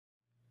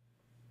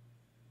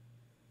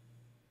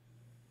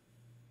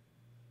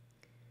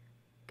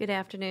Good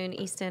afternoon,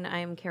 Easton.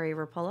 I'm Carrie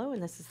Rapolo,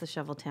 and this is the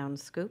Shoveltown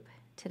Scoop.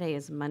 Today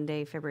is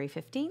Monday, February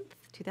 15th,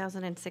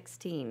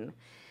 2016.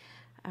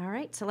 All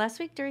right, so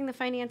last week during the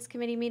Finance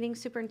Committee meeting,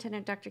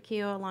 Superintendent Dr.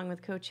 Keogh, along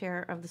with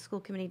co-chair of the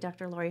school committee,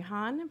 Dr. Lori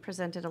Hahn,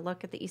 presented a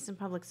look at the Easton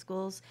Public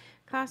Schools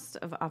cost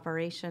of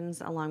operations,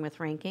 along with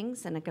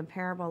rankings and a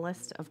comparable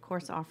list of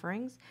course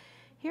offerings.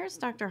 Here's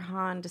Dr.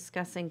 Hahn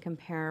discussing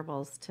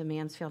comparables to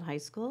Mansfield High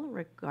School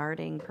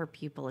regarding per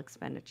pupil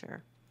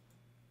expenditure.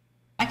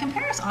 I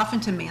compare us often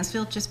to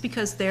Mansfield just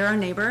because they're our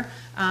neighbor.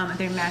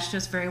 They matched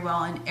us very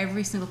well in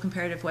every single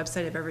comparative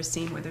website I've ever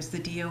seen, whether it's the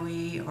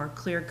DOE or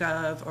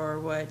ClearGov or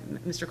what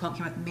Mr. Colton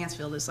came up with.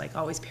 Mansfield is like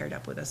always paired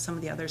up with us. Some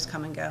of the others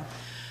come and go.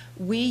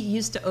 We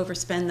used to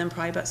overspend them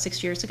probably about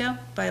 6 years ago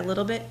by a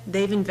little bit.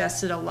 They've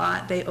invested a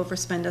lot. They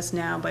overspend us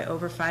now by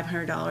over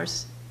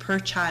 $500 per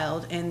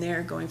child, and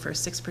they're going for a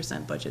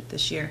 6% budget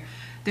this year.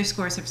 Their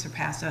scores have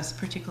surpassed us,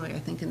 particularly I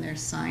think in their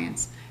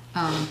science,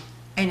 and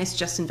it's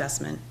just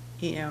investment.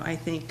 You know, I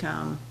think,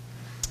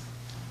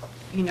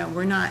 you know,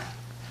 we're not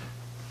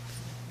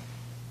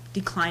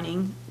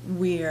declining,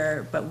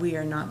 but we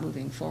are not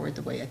moving forward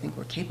the way I think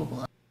we're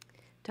capable of.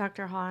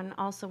 Dr. Hahn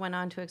also went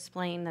on to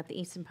explain that the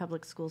Easton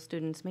Public School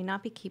students may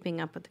not be keeping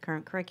up with the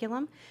current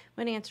curriculum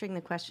when answering the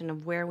question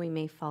of where we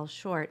may fall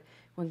short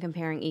when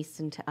comparing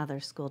Easton to other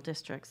school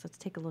districts. Let's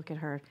take a look at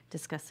her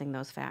discussing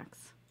those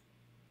facts.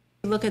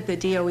 Look at the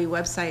DOE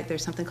website,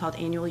 there's something called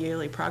annual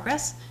yearly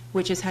progress,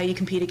 which is how you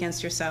compete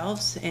against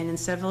yourselves, and in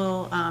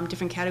several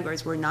different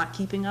categories we're not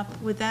keeping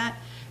up with that,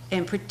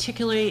 and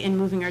particularly in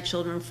moving our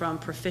children from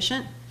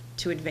proficient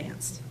to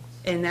advanced.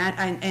 And that,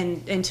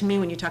 and to me,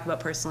 when you talk about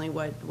personally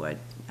what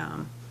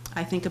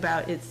I think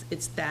about,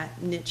 it's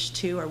that niche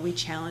too. Are we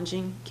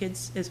challenging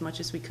kids as much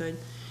as we could?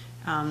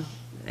 And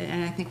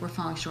I think we're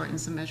falling short in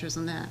some measures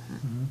on that.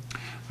 Mm-hmm.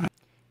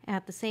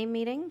 At the same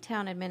meeting,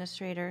 Town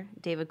Administrator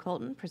David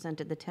Colton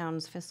presented the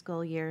town's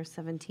fiscal year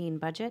 17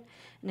 budget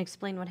and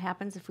explained what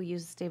happens if we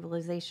use the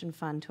stabilization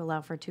fund to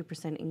allow for a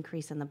 2%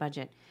 increase in the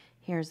budget.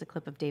 Here's a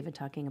clip of David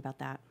talking about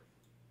that.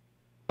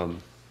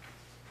 An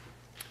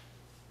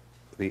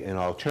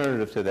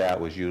alternative to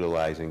that was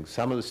utilizing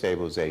some of the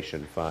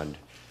stabilization fund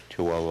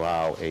to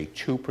allow a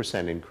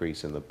 2%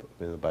 increase in the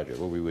budget.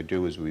 What we would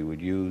do is we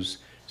would use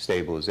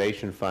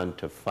stabilization fund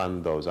to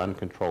fund those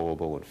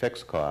uncontrollable and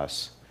fixed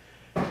costs.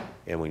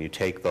 And when you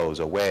take those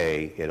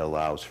away, it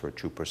allows for a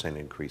 2%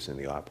 increase in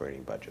the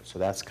operating budget. So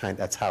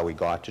that's how we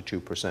got to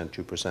 2%.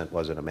 2%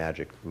 wasn't a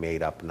magic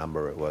made-up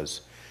number. It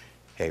was,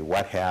 hey,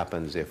 what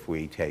happens if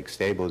we take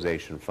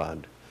stabilization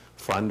fund,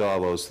 fund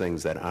all those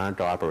things that aren't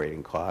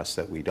operating costs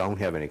that we don't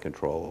have any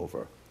control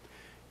over,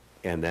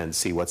 and then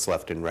see what's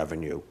left in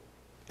revenue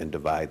and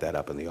divide that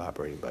up in the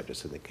operating budget,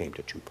 so they came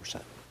to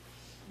 2%.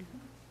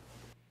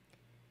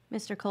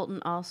 Mr.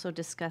 Colton also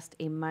discussed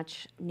a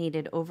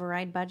much-needed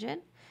override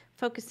budget,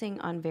 focusing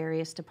on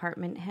various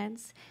department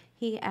heads.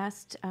 He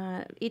asked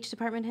each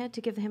department head to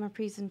give him a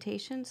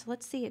presentation. So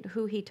let's see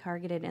who he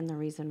targeted and the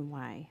reason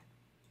why.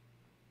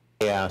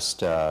 He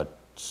asked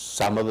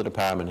some of the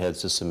department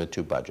heads to submit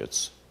two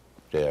budgets.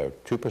 Their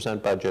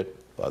 2% budget,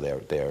 or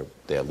their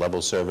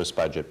level service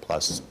budget,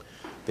 plus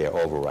their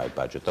override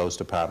budget. Those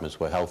departments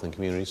were Health and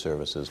Community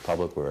Services,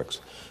 Public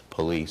Works,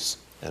 Police,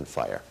 and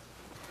Fire.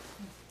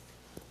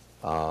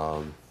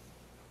 I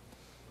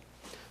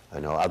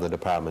know other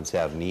departments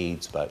have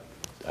needs, but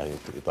I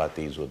thought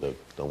these were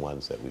the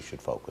ones that we should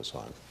focus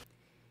on.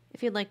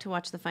 If you'd like to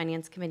watch the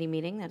Finance Committee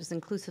meeting that is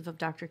inclusive of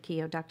Dr.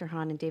 Keogh, Dr.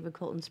 Hahn, and David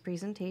Colton's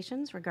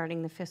presentations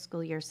regarding the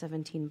fiscal year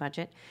 17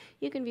 budget,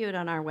 you can view it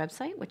on our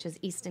website, which is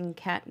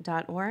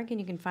eastoncat.org, and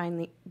you can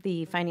find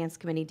the Finance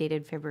Committee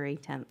dated February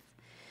 10th.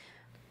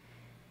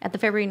 At the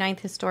February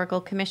 9th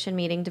Historical Commission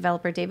meeting,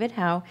 developer David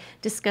Howe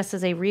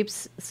discusses a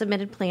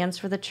submitted plans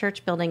for the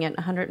church building at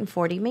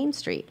 140 Main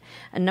Street.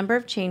 A number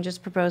of changes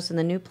proposed in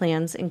the new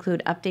plans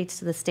include updates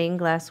to the stained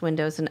glass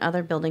windows and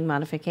other building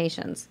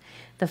modifications.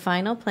 The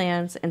final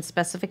plans and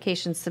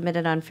specifications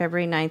submitted on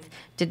February 9th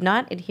did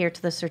not adhere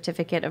to the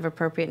certificate of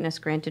appropriateness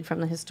granted from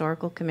the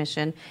Historical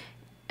Commission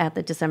at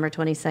the December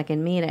 22nd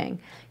meeting.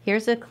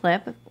 Here's a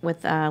clip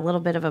with a little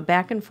bit of a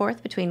back and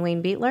forth between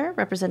Wayne Beatler,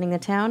 representing the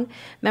town,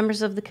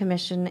 members of the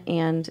commission,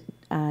 and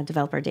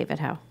developer David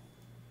Howe.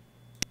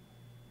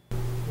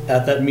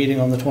 At that meeting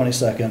on the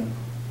 22nd,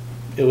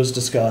 it was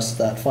discussed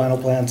that final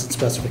plans and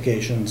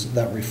specifications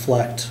that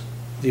reflect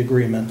the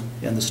agreement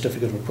and the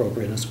certificate of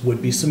appropriateness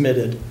would be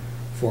submitted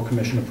for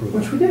commission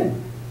approval. Which we did.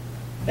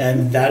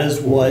 And that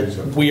is what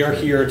we are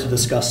here to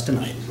discuss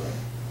tonight.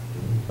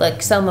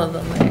 Like some of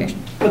them are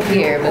But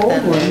here, but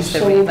then there's the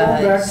so we'll go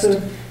back revised.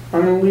 to,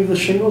 I'm gonna leave the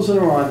shingles that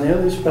are on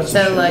there, the special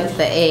So like shingles.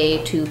 the A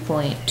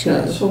 2.2.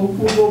 Yeah, so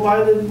we'll go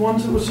by the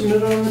ones that were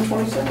submitted on the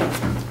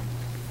 22nd.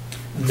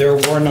 There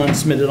were none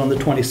submitted on the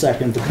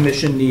 22nd. The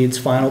commission needs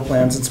final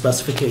plans and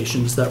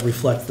specifications that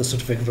reflect the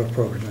certificate of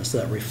appropriateness,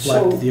 that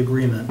reflect So- the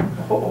agreement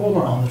Hold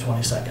on on. the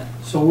 22nd.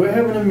 So we're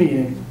having a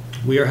meeting,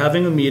 We are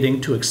having a meeting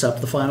to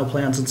accept the final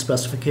plans and and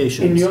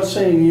specifications. you're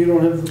saying you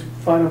don't have the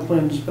final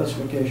plan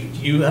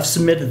specifications. You have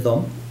submitted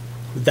them.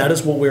 That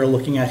is what we are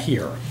looking at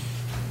here.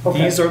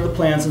 Okay. These are the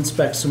plans and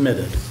specs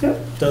submitted.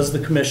 Yep. Does the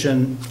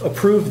commission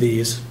approve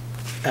these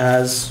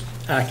as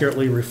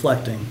accurately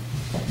reflecting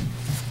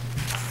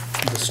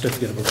the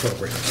certificate of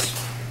appropriateness?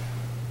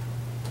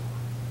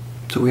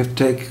 So we have to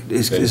take,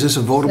 is this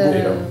a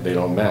votable? They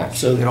don't match.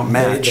 So They don't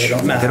match. They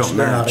don't match. They don't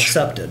They're not match.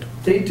 accepted.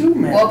 They do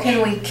match. Well,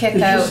 can we kick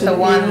It's out just the an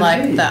A one and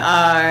like B. the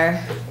R?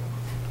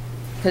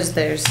 Because that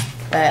There's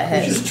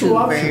has just two two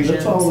options,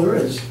 that's all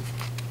versions. there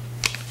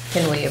is.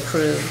 Can we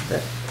approve the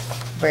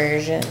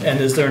version? And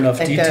is there enough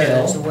That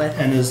detail? goes with-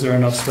 And is there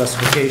enough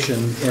specification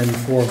in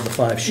 4 of the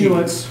 5 You know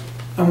what? sheets?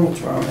 I'm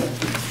withdrawing it.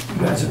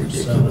 You guys are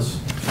ridiculous.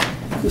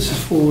 This is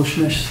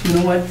foolishness. You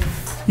know what?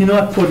 You're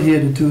not put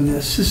here to do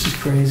this. This is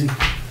crazy.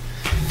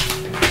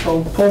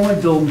 So pull my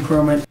building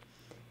permit.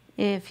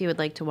 If you would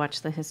like to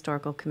watch the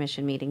Historical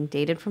Commission meeting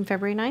dated from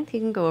February 9th, you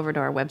can go over to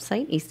our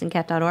website,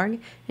 eastoncat.org,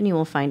 and you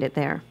will find it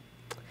there.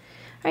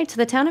 All right, so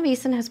the town of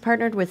Easton has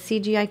partnered with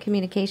CGI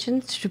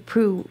Communications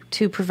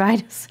to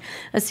provide us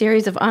a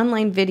series of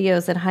online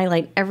videos that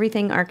highlight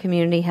everything our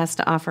community has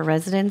to offer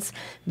residents,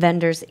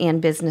 vendors,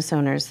 and business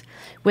owners.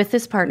 With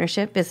this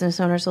partnership, business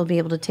owners will be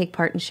able to take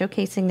part in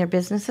showcasing their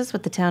businesses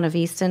with the town of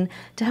Easton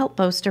to help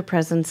boost their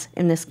presence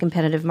in this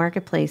competitive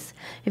marketplace.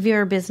 If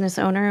you're a business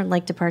owner and would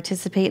like to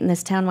participate in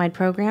this townwide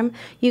program,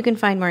 you can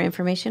find more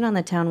information on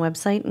the town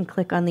website and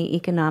click on the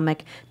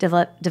Economic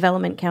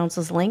Development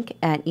Council's link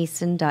at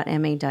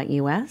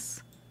easton.ma.us.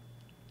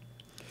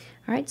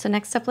 All right, so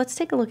next up, let's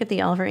take a look at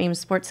the Oliver Ames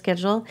sports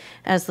schedule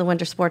as the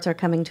winter sports are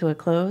coming to a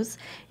close.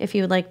 If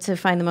you would like to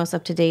find the most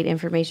up-to-date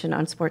information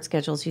on sports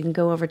schedules, you can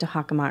go over to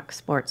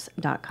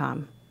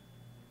hockomocksports.com.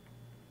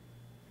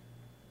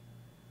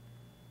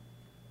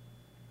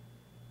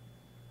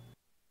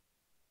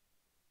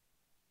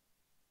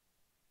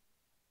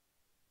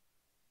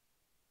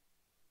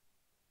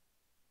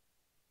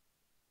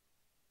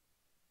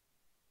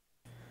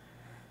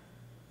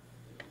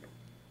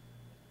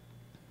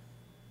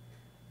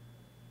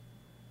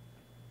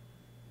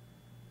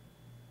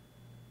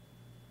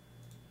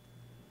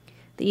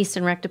 The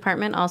Easton Rec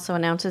Department also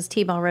announces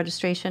T-ball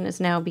registration is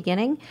now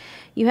beginning.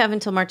 You have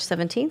until March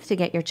 17th to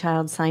get your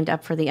child signed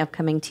up for the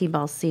upcoming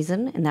T-ball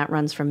season, and that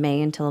runs from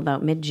May until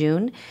about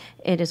mid-June.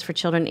 It is for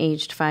children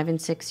aged 5 and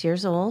 6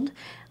 years old.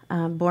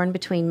 Born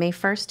between May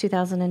 1st,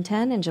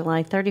 2010 and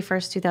July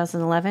 31st,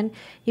 2011.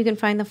 You can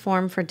find the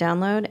form for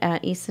download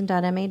at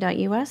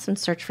easton.ma.us and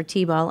search for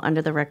T-ball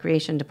under the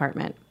Recreation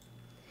Department.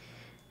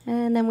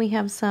 And then we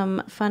have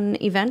some fun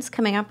events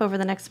coming up over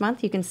the next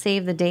month. You can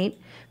save the date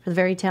for the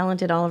very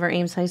talented Oliver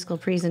Ames High School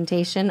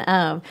presentation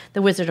of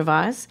The Wizard of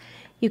Oz.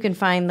 You can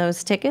find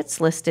those tickets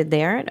listed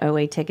there at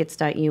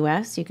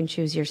oatickets.us. You can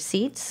choose your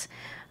seats.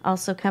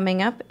 Also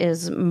coming up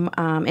is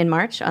in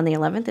March on the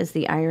 11th is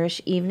the Irish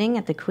Evening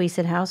at the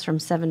Queesit House from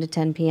 7 to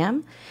 10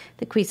 p.m.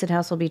 The Queesit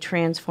House will be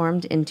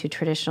transformed into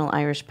traditional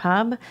Irish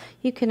pub.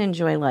 You can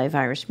enjoy live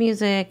Irish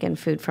music and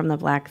food from the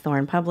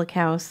Blackthorn Public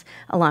House,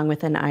 along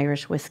with an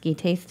Irish whiskey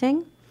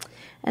tasting.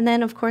 And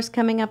then, of course,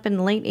 coming up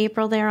in late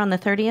April there on the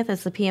 30th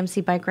is the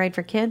PMC Bike Ride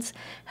for Kids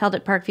held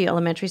at Parkview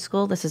Elementary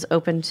School. This is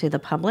open to the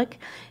public.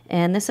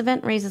 And this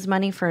event raises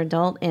money for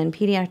adult and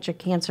pediatric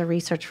cancer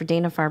research for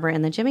Dana-Farber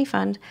and the Jimmy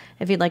Fund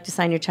if you'd like to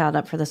sign your child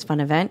up for this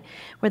fun event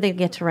where they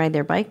get to ride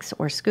their bikes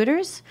or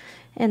scooters.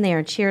 And they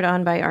are cheered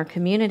on by our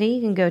community. You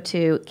can go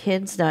to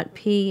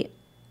kids.pmc.org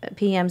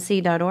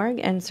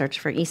and search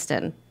for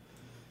Easton.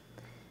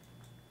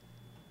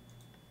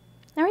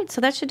 All right,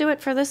 so that should do it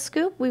for this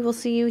scoop. We will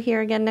see you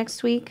here again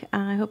next week.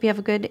 I hope you have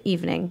a good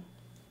evening.